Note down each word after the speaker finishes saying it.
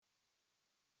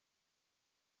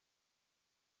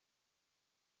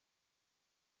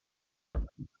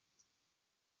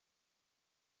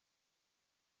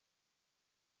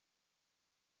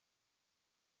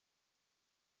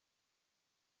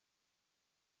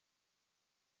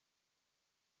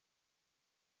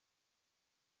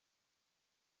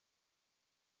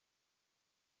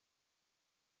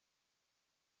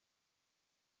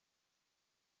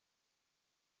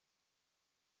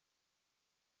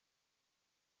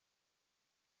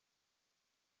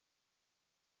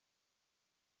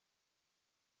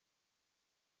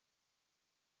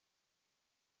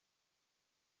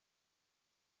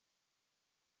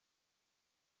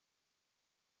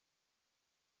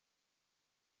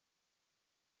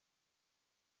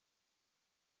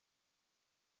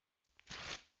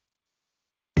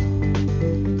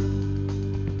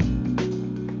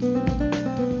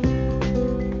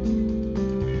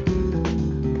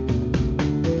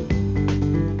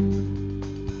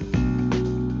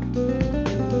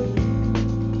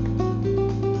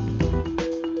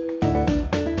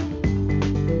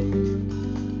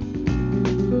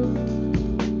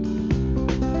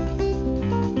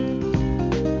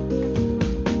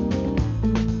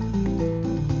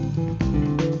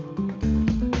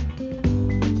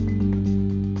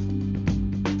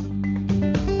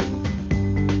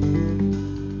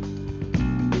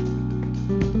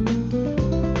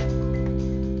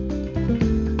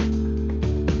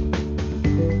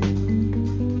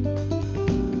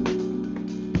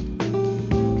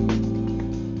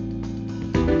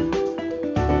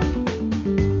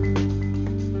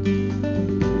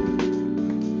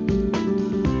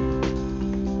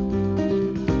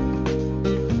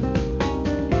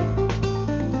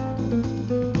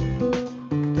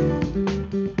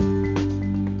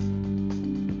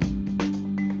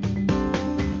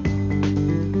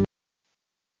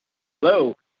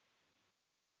Hello.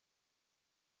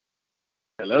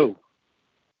 Hello.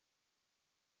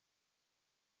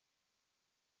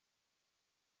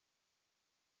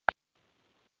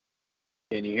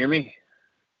 Can you hear me?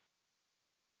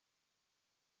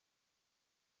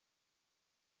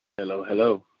 Hello,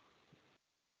 hello.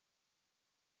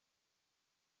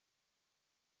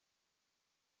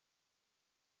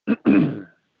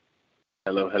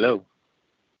 Hello, hello.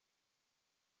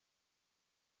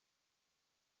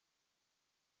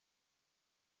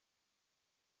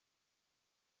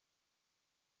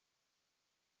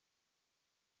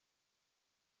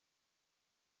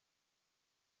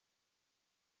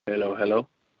 Hello, hello.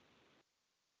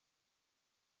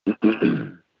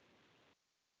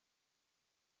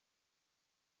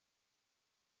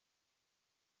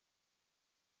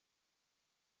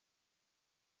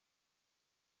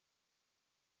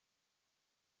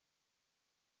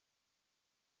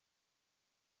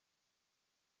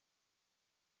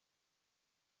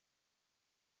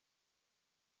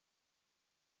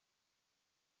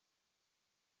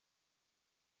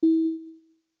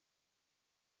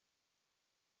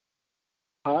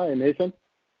 Hi, Nathan.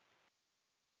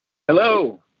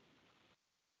 Hello.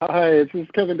 Hi, this is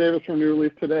Kevin Davis from New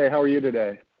Release Today. How are you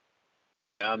today?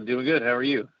 I'm doing good. How are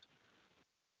you?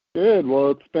 Good. Well,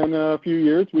 it's been a few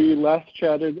years. We last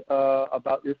chatted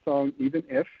about your song Even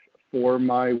If for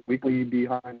my weekly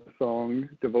Behind the Song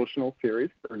devotional series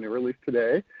for New Release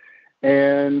Today.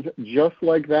 And just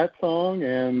like that song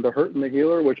and The Hurt and the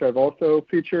Healer, which I've also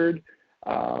featured,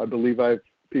 I believe I've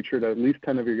featured at least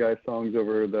 10 of your guys' songs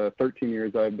over the 13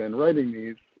 years I've been writing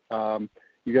these.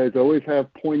 You guys always have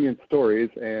poignant stories,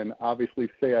 and obviously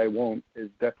Say I Won't is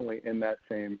definitely in that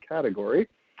same category.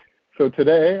 So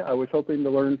today I was hoping to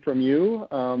learn from you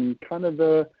kind of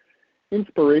the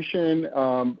inspiration,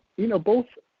 both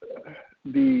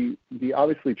the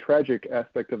obviously tragic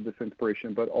aspect of this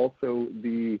inspiration, but also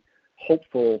the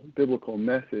hopeful biblical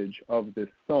message of this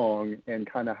song and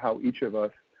kind of how each of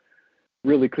us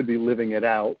really could be living it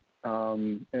out.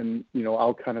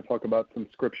 I'll kind of talk about some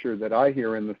scripture that I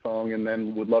hear in the song, and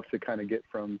then would love to kind of get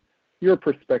from your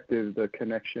perspective the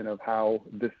connection of how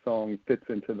this song fits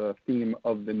into the theme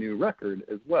of the new record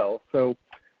as well. So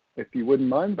if you wouldn't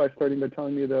mind by starting by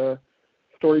telling me the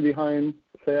story behind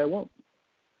Say I Won't.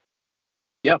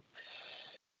 Yep.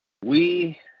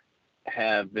 We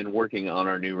have been working on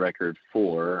our new record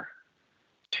for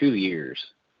 2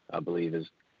 years, I believe is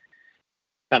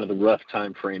kind of the rough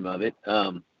time frame of it.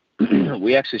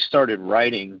 We actually started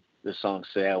writing the song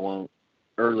Say I Won't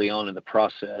early on in the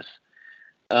process.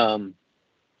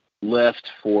 Left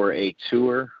for a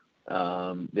tour,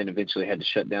 then eventually had to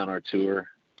shut down our tour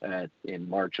in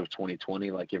March of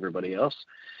 2020 like everybody else.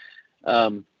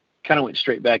 Kind of went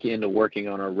straight back into working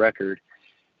on our record.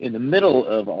 In the middle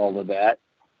of all of that,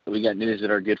 we got news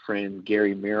that our good friend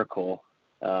Gary Miracle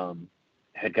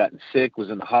had gotten sick, was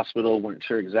in the hospital, weren't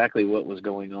sure exactly what was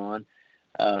going on.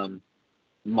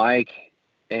 Mike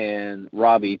and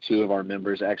Robbie, two of our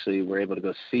members, actually were able to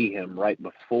go see him right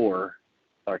before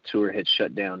our tour had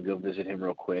shut down, go visit him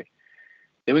real quick.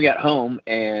 Then we got home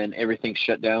and everything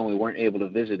shut down. We weren't able to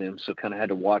visit him, so kind of had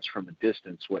to watch from a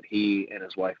distance what he and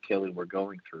his wife Kelly were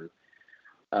going through.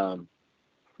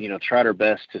 Tried our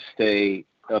best to stay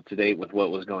up to date with what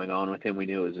was going on with him. We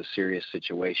knew it was a serious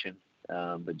situation,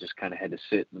 but just kind of had to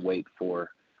sit and wait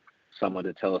for someone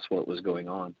to tell us what was going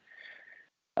on.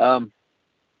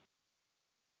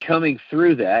 Coming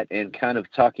through that and kind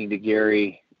of talking to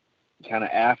Gary kind of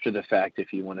after the fact,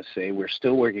 if you want to say, we're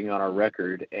still working on our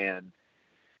record and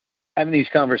having these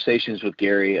conversations with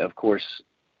Gary, of course,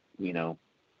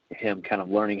 him kind of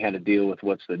learning how to deal with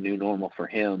what's the new normal for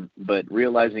him, but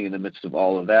realizing in the midst of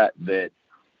all of that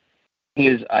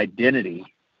his identity,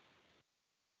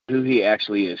 who he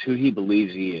actually is, who he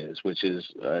believes he is, which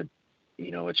is, a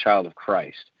child of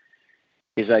Christ,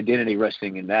 his identity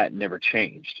resting in that never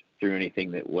changed through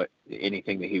anything that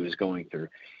he was going through.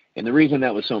 And the reason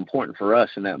that was so important for us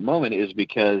in that moment is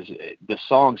because the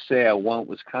song Say I Won't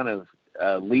was kind of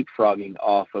leapfrogging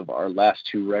off of our last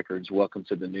two records, Welcome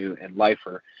to the New and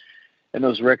Lifer. And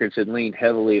those records had leaned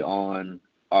heavily on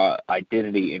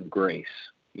identity and grace,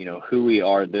 who we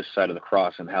are this side of the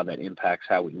cross and how that impacts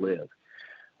how we live.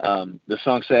 The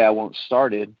song Say I Won't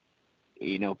started,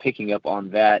 picking up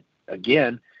on that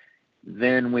again.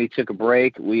 Then we took a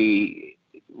break. We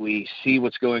see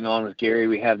what's going on with Gary.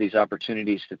 We have these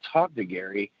opportunities to talk to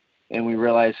Gary, and we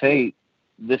realize, hey,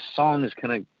 this song is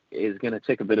going to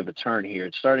take a bit of a turn here.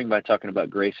 It's starting by talking about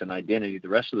grace and identity. The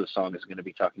rest of the song is going to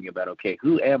be talking about, okay,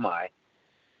 who am I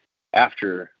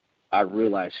after I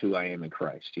realize who I am in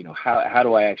Christ? How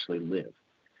do I actually live?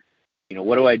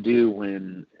 What do I do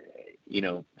when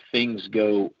things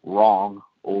go wrong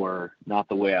or not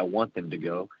the way I want them to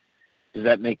go, does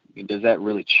that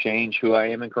really change who I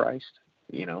am in Christ?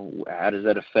 How does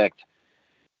that affect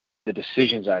the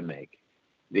decisions I make,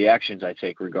 the actions I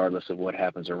take, regardless of what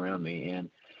happens around me? And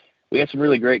we had some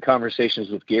really great conversations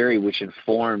with Gary, which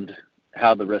informed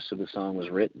how the rest of the song was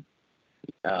written.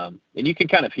 And you can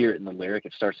kind of hear it in the lyric.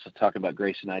 It starts to talk about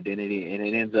grace and identity, and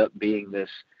it ends up being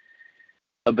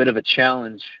a bit of a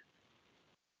challenge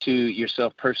to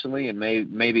yourself personally, and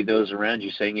maybe those around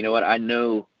you, saying, you know what, I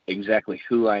know exactly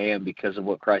who I am because of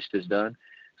what Christ has done.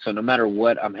 So no matter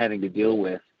what I'm having to deal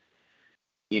with,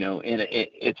 and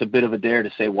it's a bit of a dare to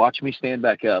say, watch me stand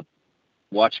back up,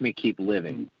 watch me keep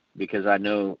living, because I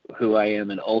know who I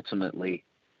am and ultimately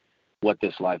what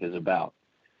this life is about.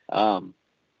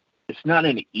 It's not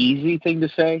an easy thing to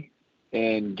say,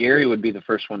 and Gary would be the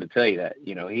first one to tell you that.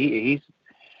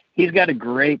 He's got a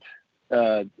great,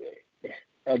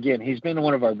 again, he's been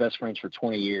one of our best friends for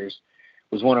 20 years,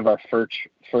 was one of our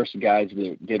first guys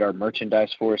that did our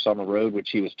merchandise for us on the road, which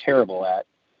he was terrible at,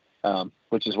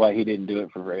 which is why he didn't do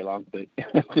it for very long. But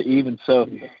even so,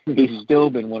 he's still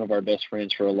been one of our best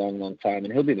friends for a long, long time,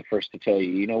 and he'll be the first to tell you,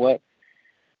 you know what,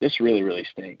 this really, really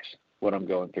stinks, what I'm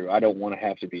going through. I don't want to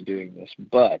have to be doing this,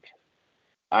 but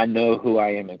I know who I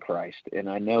am in Christ, and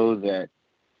I know that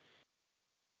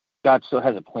God still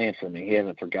has a plan for me. He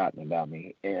hasn't forgotten about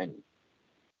me. And,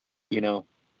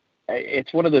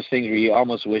 it's one of those things where you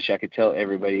almost wish I could tell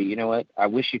everybody, you know what, I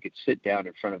wish you could sit down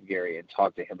in front of Gary and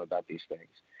talk to him about these things.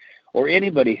 Or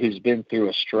anybody who's been through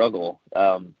a struggle.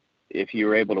 If you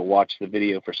were able to watch the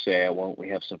video for Say I Won't, we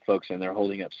have some folks in there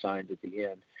holding up signs at the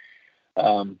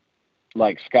end.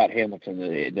 Like Scott Hamilton,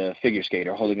 the figure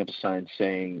skater, holding up a sign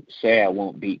saying, "Say I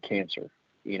won't beat cancer."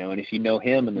 And if you know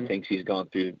him and the things he's gone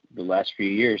through the last few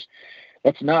years,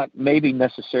 that's not maybe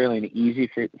necessarily an easy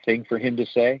thing for him to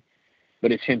say,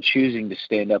 but it's him choosing to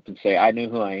stand up and say, I know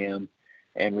who I am,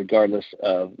 and regardless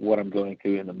of what I'm going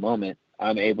through in the moment,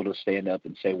 I'm able to stand up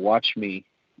and say, watch me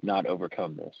not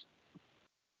overcome this.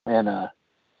 And,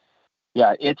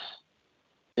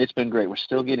 it's been great. We're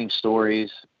still getting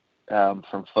stories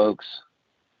from folks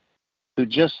who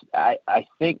I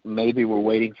think maybe we're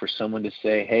waiting for someone to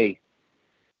say, hey,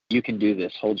 you can do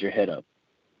this, hold your head up.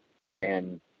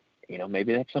 And,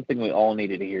 maybe that's something we all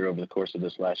needed to hear over the course of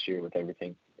this last year with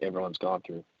everything everyone's gone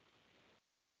through.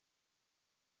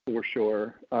 For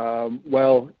sure. I'm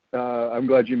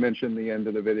glad you mentioned the end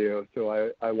of the video.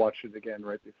 So I watched it again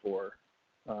right before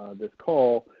this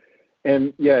call.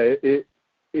 And yeah,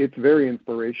 it's very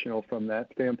inspirational from that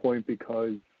standpoint,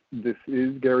 because this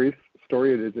is Gary's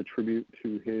story. It is a tribute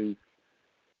to his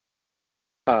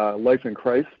life in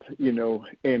Christ,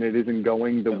 and it isn't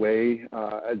going the way,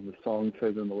 as the song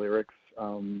says in the lyrics.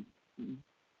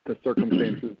 The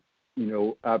circumstances,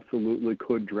 absolutely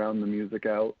could drown the music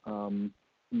out,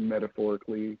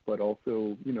 metaphorically, but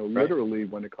also, literally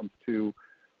when it comes to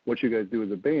what you guys do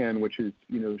as a band, which is,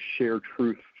 share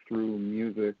truth through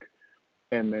music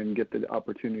and then get the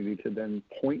opportunity to then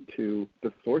point to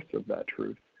the source of that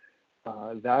truth.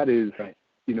 That is, right,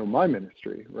 my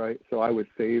ministry, right? So I was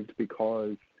saved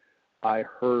because I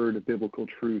heard biblical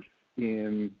truth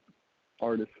in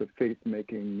artists of faith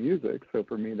making music. So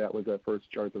for me, that was that first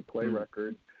Jars of Clay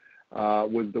record,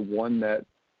 was the one that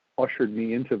ushered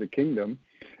me into the kingdom.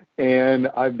 And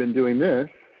I've been doing this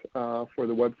for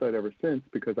the website ever since,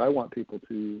 because I want people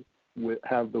to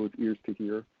have those ears to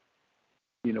hear,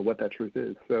 what that truth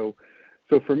is. So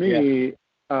for me,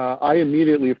 I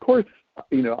immediately, of course,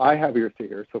 I have ears to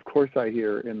hear. So of course I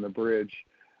hear in the bridge,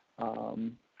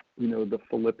 the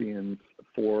Philippians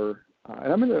 4,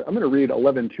 and I'm gonna read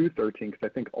 11:2-13, because I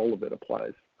think all of it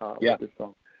applies with this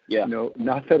song. Yeah.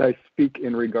 Not that I speak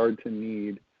in regard to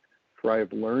need, for I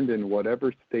have learned in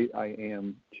whatever state I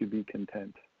am to be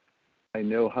content. I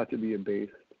know how to be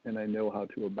abased, and I know how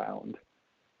to abound.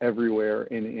 Everywhere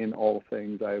and in all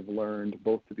things I have learned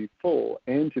both to be full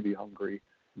and to be hungry,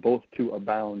 both to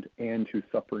abound and to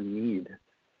suffer need.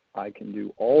 I can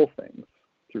do all things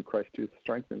through Christ who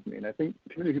strengthens me. And I think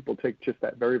too many people take just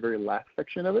that very, very last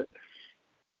section of it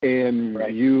and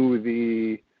view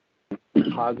the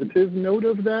positive note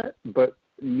of that, but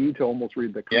need to almost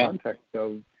read the context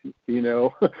of,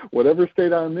 whatever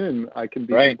state I'm in, I can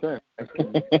be content. I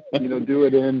can, do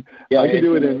it in, I can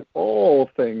do it in all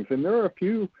things. And there are a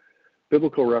few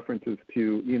biblical references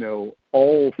to,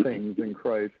 all things in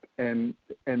Christ. And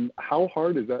how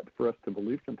hard is that for us to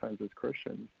believe sometimes as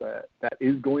Christians, that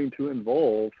is going to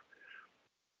involve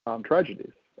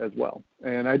tragedies as well.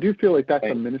 And I do feel like that's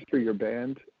a ministry your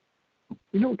band,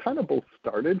 kind of both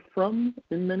started from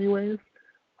in many ways,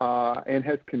 and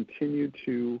has continued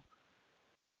to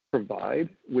provide,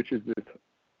 which is this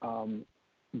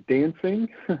dancing,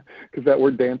 because that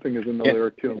word dancing is in the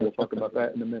lyric too, and we'll talk about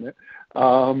that in a minute.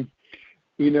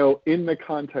 In the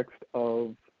context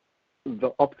of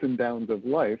the ups and downs of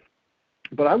life.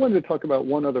 But I wanted to talk about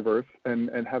one other verse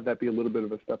and have that be a little bit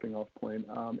of a stepping off point.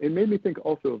 It made me think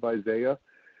also of Isaiah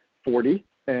 40,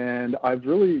 and I've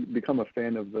really become a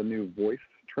fan of the New Voice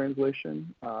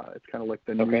translation. It's kind of like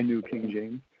the New King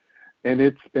James. And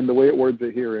the way it words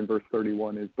it here in verse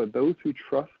 31 is, "But those who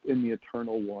trust in the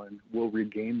Eternal One will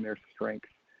regain their strength.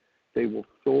 They will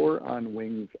soar on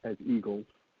wings as eagles.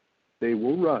 They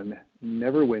will run,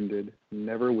 never winded,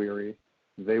 never weary.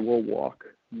 They will walk,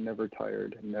 never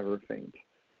tired, never faint."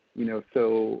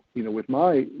 So, with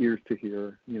my ears to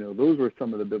hear, those were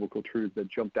some of the biblical truths that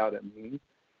jumped out at me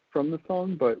from the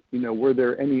song. But, were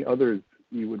there any others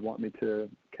you would want me to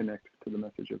connect to the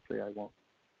message of Say I Won't?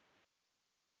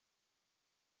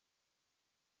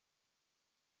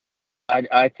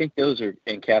 I think those are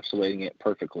encapsulating it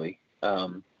perfectly.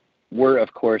 We're,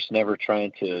 of course, never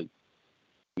trying to,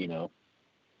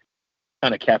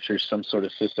 kind of capture some sort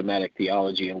of systematic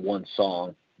theology in one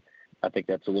song. I think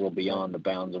that's a little beyond the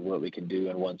bounds of what we can do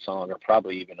in one song, or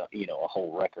probably even a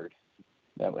whole record.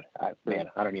 That would, I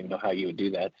don't even know how you would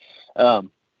do that.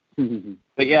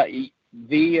 But yeah,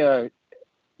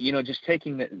 just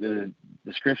taking the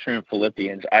scripture in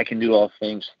Philippians, I can do all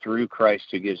things through Christ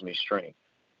who gives me strength.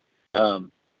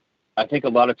 I think a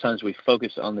lot of times we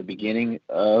focus on the beginning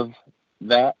of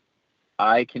that,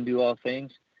 I can do all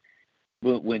things.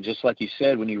 But when, just like you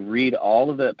said, when you read all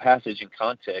of that passage in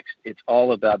context, it's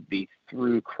all about the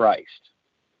through Christ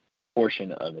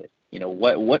portion of it.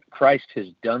 What Christ has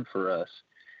done for us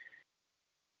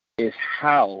is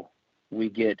how we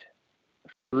get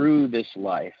through this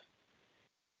life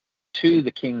to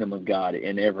the kingdom of God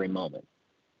in every moment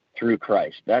through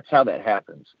Christ. That's how that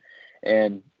happens.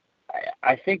 And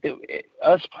I think that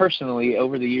us personally,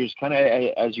 over the years, kind of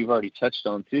as you've already touched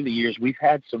on, through the years, we've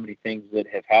had so many things that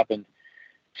have happened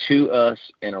to us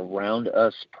and around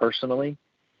us personally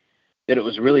that it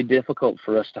was really difficult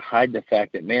for us to hide the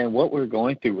fact that, man, what we're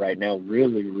going through right now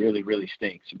really, really, really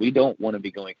stinks. We don't want to be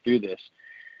going through this,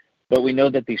 but we know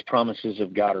that these promises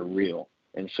of God are real.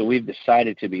 And so we've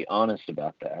decided to be honest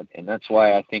about that. And that's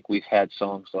why I think we've had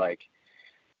songs like,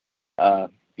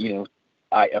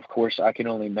 of course, I Can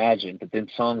Only Imagine, but then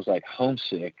songs like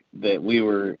Homesick, that we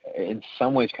were in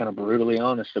some ways kind of brutally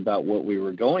honest about what we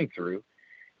were going through.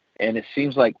 And it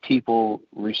seems like people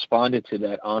responded to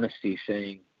that honesty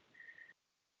saying,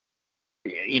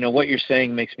 what you're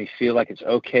saying makes me feel like it's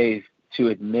okay to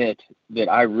admit that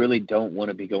I really don't want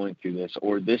to be going through this,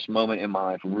 or this moment in my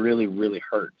life really, really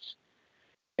hurts.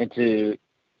 And to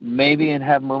maybe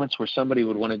have moments where somebody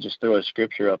would want to just throw a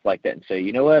scripture up like that and say,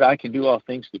 you know what, I can do all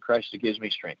things through Christ who gives me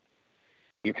strength.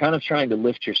 You're kind of trying to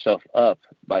lift yourself up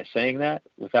by saying that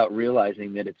without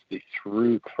realizing that it's the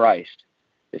through Christ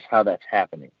is how that's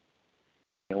happening.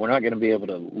 And we're not going to be able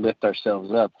to lift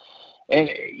ourselves up. And,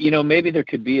 maybe there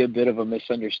could be a bit of a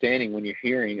misunderstanding when you're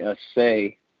hearing us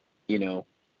say,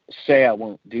 say I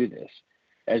won't do this,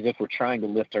 as if we're trying to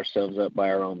lift ourselves up by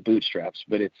our own bootstraps.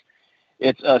 But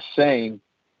it's us saying,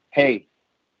 hey,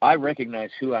 I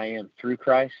recognize who I am through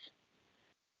Christ,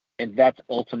 and that's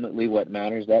ultimately what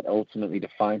matters. That ultimately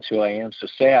defines who I am. So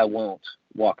say I won't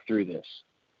walk through this.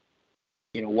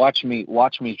 Watch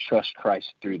me trust Christ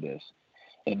through this.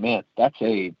 And man, that's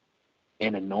an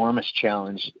enormous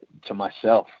challenge to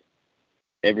myself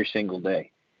every single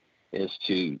day, is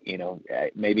to,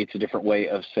 maybe it's a different way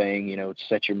of saying,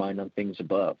 set your mind on things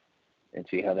above and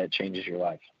see how that changes your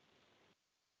life.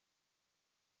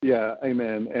 Yeah,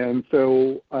 amen. And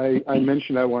so I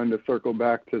mentioned I wanted to circle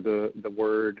back to the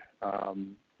word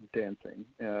dancing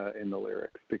in the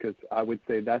lyrics, because I would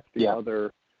say that's the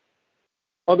other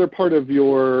part of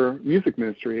your music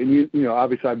ministry. And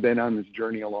obviously I've been on this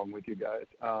journey along with you guys.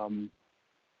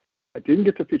 I didn't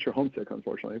get to feature Homesick,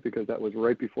 unfortunately, because that was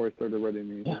right before I started writing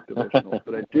these devotionals.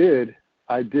 But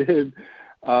I did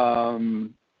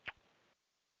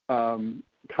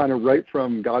kind of write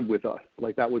from God with Us.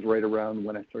 Like that was right around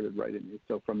when I started writing these.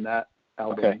 So from that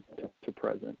album to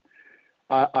present,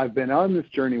 I've been on this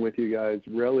journey with you guys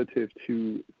relative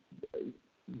to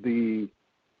the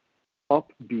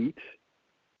upbeat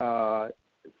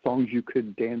songs you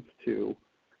could dance to,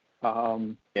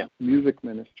 music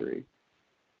ministry,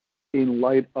 in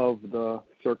light of the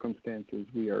circumstances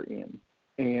we are in.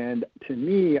 And to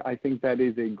me, I think that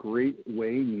is a great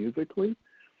way musically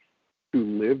to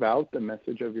live out the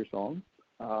message of your songs.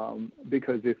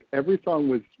 Because if every song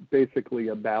was basically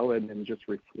a ballad and just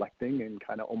reflecting and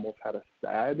kind of almost had a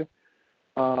sad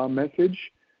message,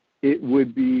 it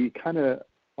would be kind of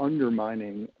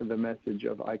undermining the message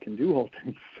of I can do all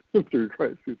things through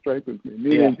Christ who strengthens me.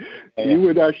 Meaning you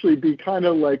would actually be kind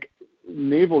of like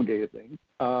navel gazing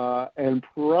and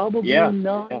probably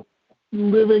not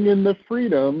living in the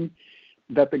freedom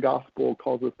that the gospel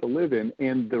calls us to live in.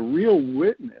 And the real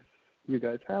witness you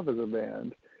guys have as a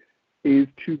band is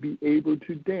to be able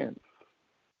to dance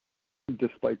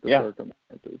despite the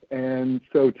circumstances. And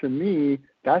so to me,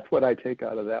 that's what I take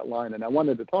out of that line. And I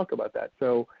wanted to talk about that.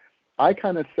 So I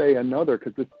kind of say another,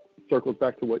 because this circles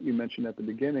back to what you mentioned at the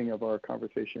beginning of our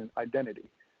conversation, identity,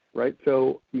 right?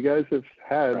 So you guys have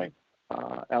had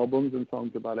albums and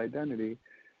songs about identity,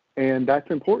 and that's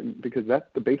important because that's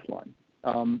the baseline.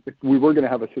 If we were going to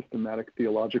have a systematic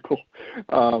theological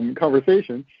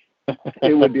conversation,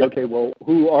 it would be, okay, well,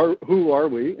 who are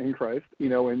we in Christ? You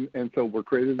know, and so we're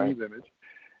created in His image.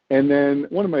 And then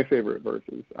one of my favorite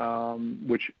verses,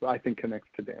 which I think connects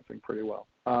to dancing pretty well,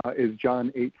 is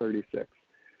John 8:36.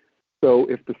 So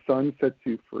if the Son sets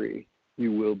you free,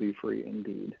 you will be free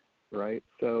indeed, right?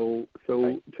 So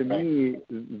to me,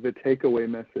 the takeaway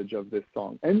message of this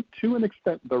song, and to an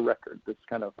extent the record, this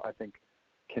kind of, I think,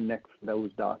 connects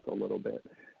those dots a little bit.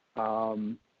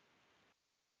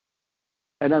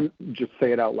 And I'm just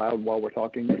say it out loud while we're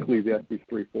talking. Ecclesiastes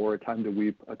 3:4, a time to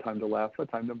weep, a time to laugh, a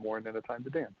time to mourn, and a time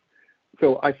to dance.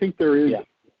 So I think there is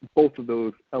both of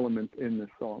those elements in this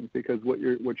song, because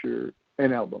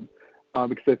an album,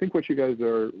 because I think what you guys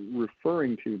are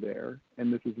referring to there,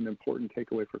 and this is an important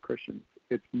takeaway for Christians,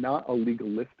 it's not a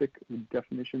legalistic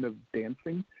definition of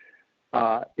dancing.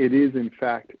 It is, in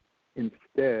fact,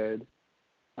 instead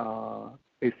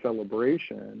a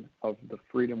celebration of the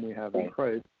freedom we have in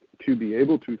Christ to be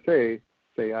able to say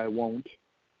I won't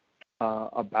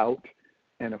about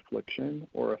an affliction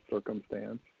or a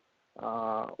circumstance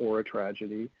or a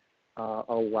tragedy,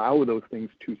 allow those things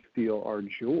to steal our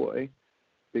joy,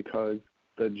 because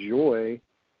the joy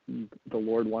the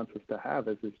Lord wants us to have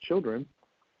as His children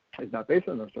is not based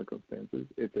on our circumstances.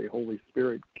 It's a Holy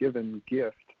Spirit given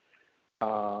gift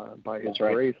by His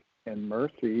grace and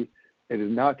mercy. It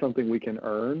is not something we can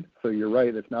earn. So you're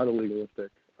right, it's not a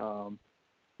legalistic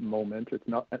moment. It's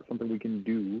not something we can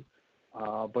do,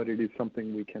 but it is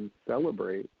something we can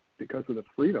celebrate because of the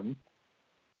freedom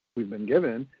we've been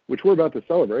given, which we're about to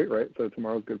celebrate, right? So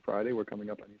tomorrow's Good Friday. We're coming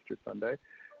up on Easter Sunday.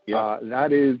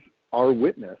 That is our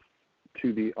witness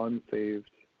to the unsaved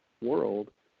world,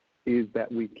 is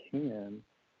that we can,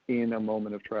 in a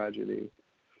moment of tragedy,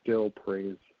 still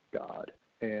praise God.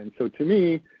 And so to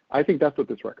me, I think that's what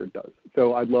this record does.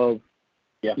 So I'd love,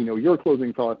 your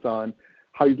closing thoughts on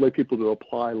how you'd like people to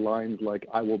apply lines like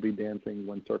 "I will be dancing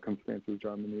when circumstances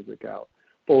drown the music out,"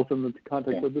 both in the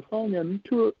context of the song and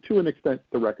to an extent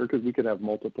the record, because we could have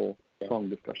multiple song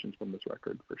discussions from this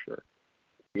record for sure.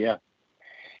 Yeah,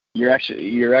 you're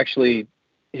actually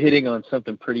hitting on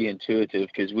something pretty intuitive,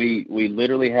 because we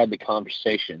literally had the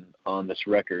conversation on this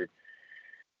record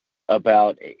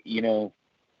about,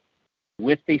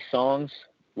 with these songs,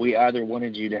 we either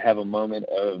wanted you to have a moment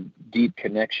of deep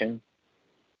connection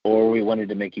or we wanted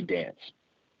to make you dance.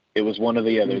 It was one or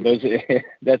the other.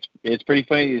 It's pretty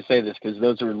funny to say this, because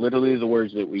those are literally the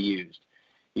words that we used.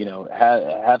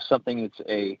 Have something that's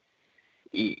a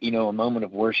moment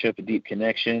of worship, a deep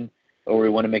connection, or we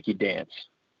want to make you dance.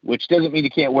 Which doesn't mean you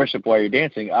can't worship while you're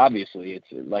dancing. Obviously, it's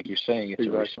like you're saying, it's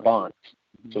a response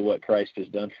to what Christ has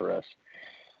done for us.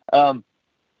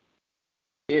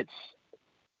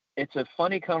 It's a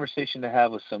funny conversation to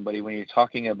have with somebody when you're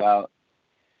talking about,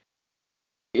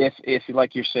 if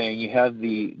like you're saying, you have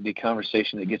the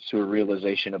conversation that gets to a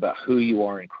realization about who you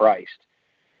are in Christ.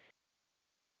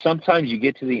 Sometimes you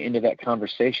get to the end of that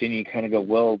conversation and you kind of go,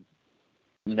 well,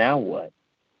 now what?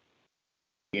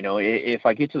 If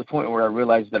I get to the point where I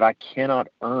realize that I cannot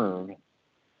earn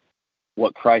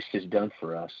what Christ has done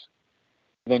for us,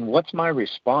 then what's my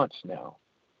response now?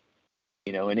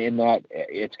 And in that,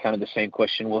 it's kind of the same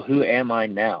question. Well, who am I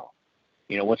now?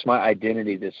 What's my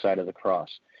identity this side of the cross?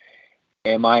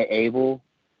 Am I able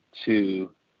to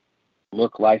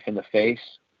look life in the face,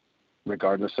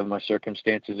 regardless of my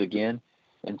circumstances again,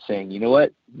 and saying, you know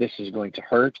what, this is going to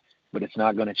hurt, but it's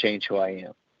not going to change who I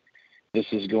am. This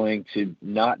is going to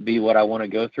not be what I want to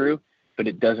go through, but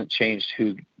it doesn't change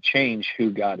who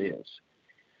God is.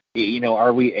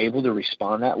 Are we able to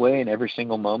respond that way in every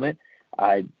single moment?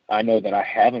 I know that I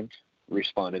haven't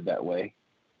responded that way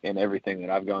in everything that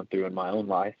I've gone through in my own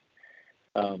life,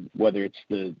 whether it's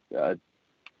the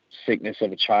sickness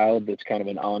of a child that's kind of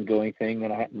an ongoing thing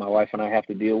that my wife and I have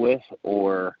to deal with,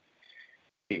 or,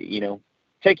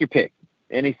 take your pick,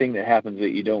 anything that happens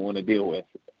that you don't want to deal with.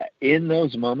 In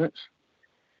those moments,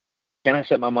 can I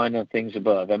set my mind on things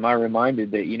above? Am I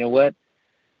reminded that,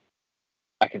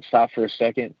 I can stop for a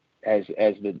second. As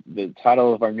the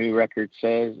title of our new record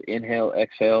says, inhale,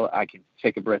 exhale, I can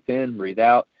take a breath in, breathe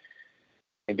out,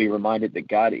 and be reminded that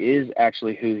God is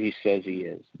actually who he says he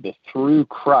is. The through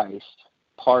Christ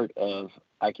part of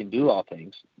I can do all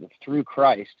things, the through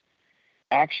Christ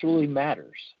actually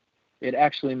matters. It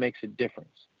actually makes a difference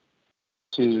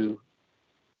to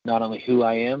not only who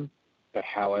I am, but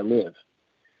how I live.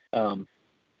 And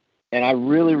I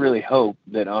really, really hope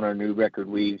that on our new record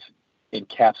we've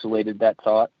encapsulated that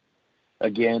thought.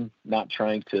 Again, not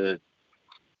trying to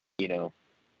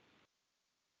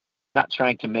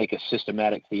make a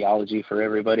systematic theology for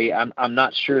everybody. I'm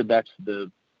not sure that's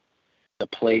the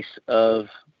place of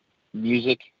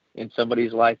music in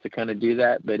somebody's life to kind of do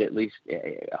that, but at least,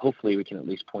 hopefully we can at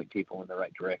least point people in the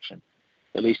right direction,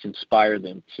 at least inspire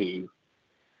them to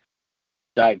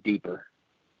dive deeper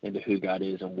into who God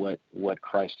is and what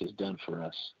Christ has done for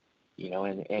us,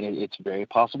 and it's very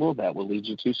possible that will lead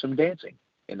you to some dancing,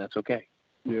 and that's okay.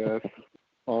 Yes.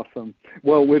 Awesome.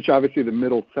 Well, which obviously the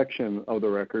middle section of the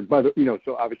record,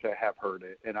 so obviously I have heard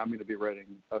it, and I'm going to be writing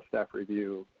a staff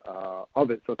review of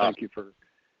it. So thank you for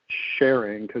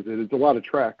sharing, because it is a lot of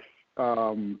tracks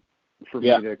for me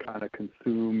to kind of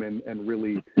consume and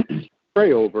really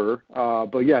pray over.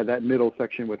 But yeah, that middle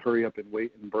section with Hurry Up and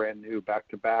Wait and Brand New back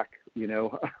to back,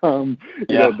 those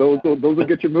will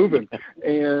get you moving.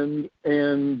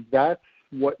 And that's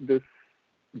what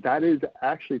that is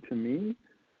actually, to me,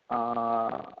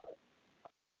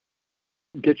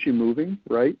 get you moving,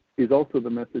 right, is also the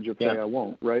message of Say I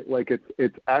Won't, right? Like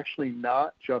it's actually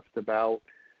not just about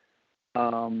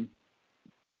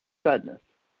sadness,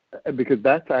 because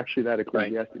that's actually that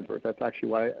Ecclesiastes verse. That's actually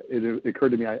why it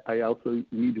occurred to me I also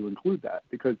need to include that,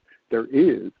 because there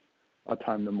is a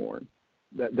time to mourn.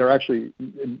 That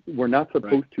we're not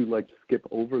supposed to like skip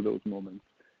over those moments,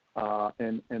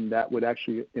 and that would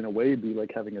actually in a way be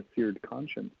like having a seared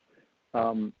conscience.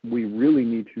 We really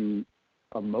need to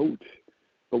emote,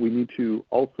 but we need to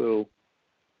also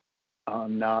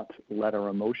not let our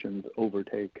emotions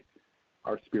overtake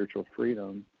our spiritual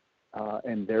freedom,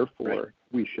 and therefore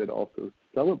we should also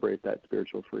celebrate that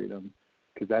spiritual freedom,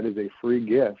 because that is a free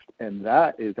gift, and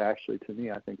that is actually, to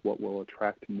me, I think what will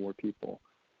attract more people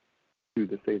to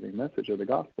the saving message of the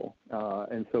gospel.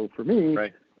 And so for me,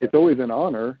 it's always an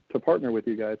honor to partner with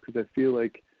you guys, because I feel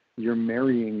like you're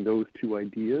marrying those two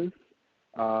ideas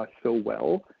so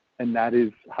well, and that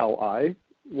is how I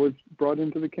was brought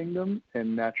into the kingdom,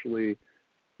 and naturally,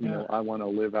 I want to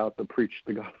live out preach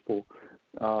the gospel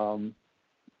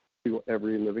to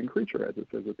every living creature, as it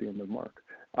says at the end of Mark.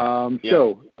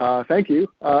 So thank you,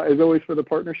 as always, for the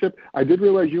partnership. I did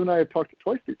realize you and I have talked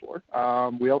twice before.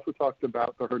 We also talked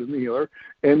about The Hurt and the Healer,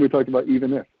 and we talked about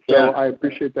Even If. So I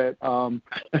appreciate that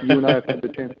you and I have had the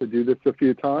chance to do this a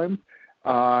few times.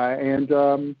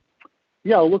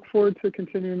 I'll look forward to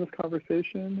continuing this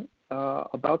conversation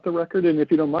about the record. And if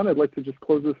you don't mind, I'd like to just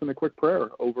close this in a quick prayer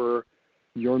over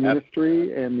your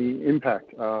ministry and the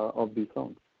impact of these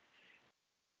songs.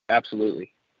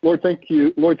 Absolutely. Lord, thank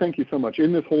you. Lord, thank you so much.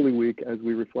 In this Holy Week, as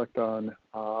we reflect on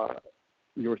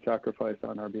your sacrifice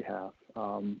on our behalf,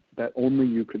 that only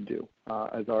you could do,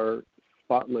 as our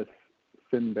spotless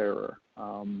sin bearer,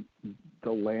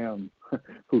 the Lamb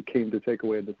who came to take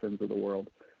away the sins of the world.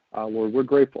 Lord, we're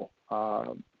grateful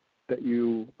that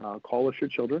you call us your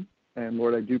children. And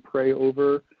Lord, I do pray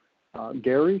over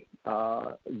Gary,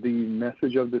 the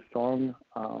message of this song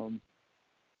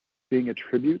being a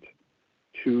tribute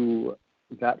to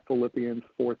that Philippians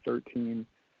 4:13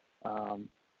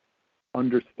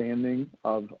 understanding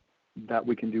of that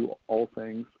we can do all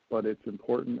things, but it's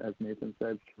important, as Nathan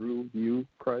said, through you,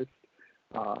 Christ,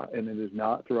 and it is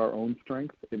not through our own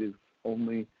strength. It is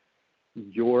only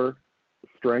your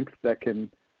strength that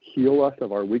can heal us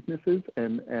of our weaknesses.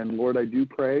 And Lord, I do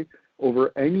pray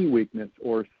over any weakness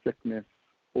or sickness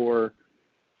or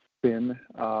sin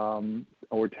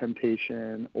or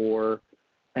temptation or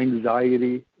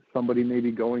anxiety somebody may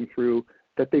be going through,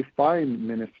 that they find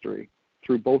ministry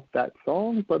through both that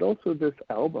song but also this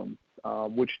album,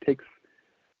 which takes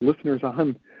listeners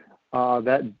on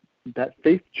that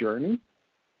faith journey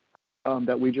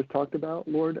that we just talked about,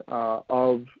 Lord,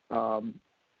 of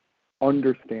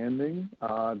understanding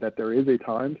that there is a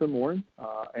time to mourn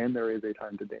and there is a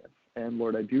time to dance. And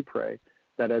Lord, I do pray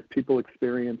that as people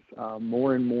experience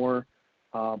more and more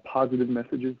positive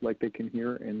messages like they can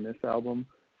hear in this album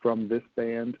from this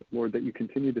band, Lord, that you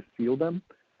continue to seal them,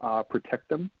 protect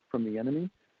them from the enemy,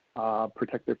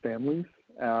 protect their families,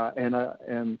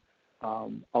 and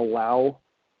allow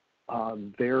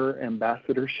their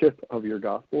ambassadorship of your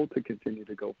gospel to continue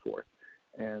to go forth.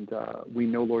 And we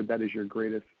know, Lord, that is your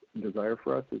greatest desire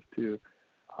for us, is to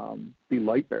be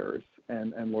light bearers.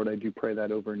 And Lord, I do pray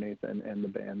that over Nathan and the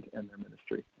band and their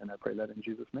ministry. And I pray that in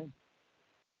Jesus' name.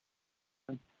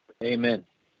 Amen.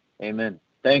 Amen.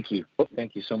 Thank you.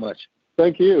 Thank you so much.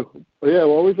 Thank you. Well, yeah,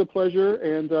 always a pleasure.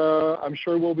 And I'm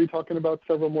sure we'll be talking about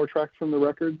several more tracks from the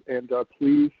record. And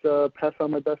please pass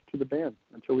on my best to the band.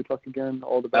 Until we talk again,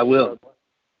 all the best. I will.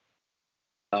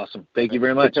 Awesome. Thank you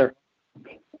very much. Take care.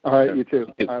 All right, you too.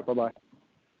 All right, bye-bye.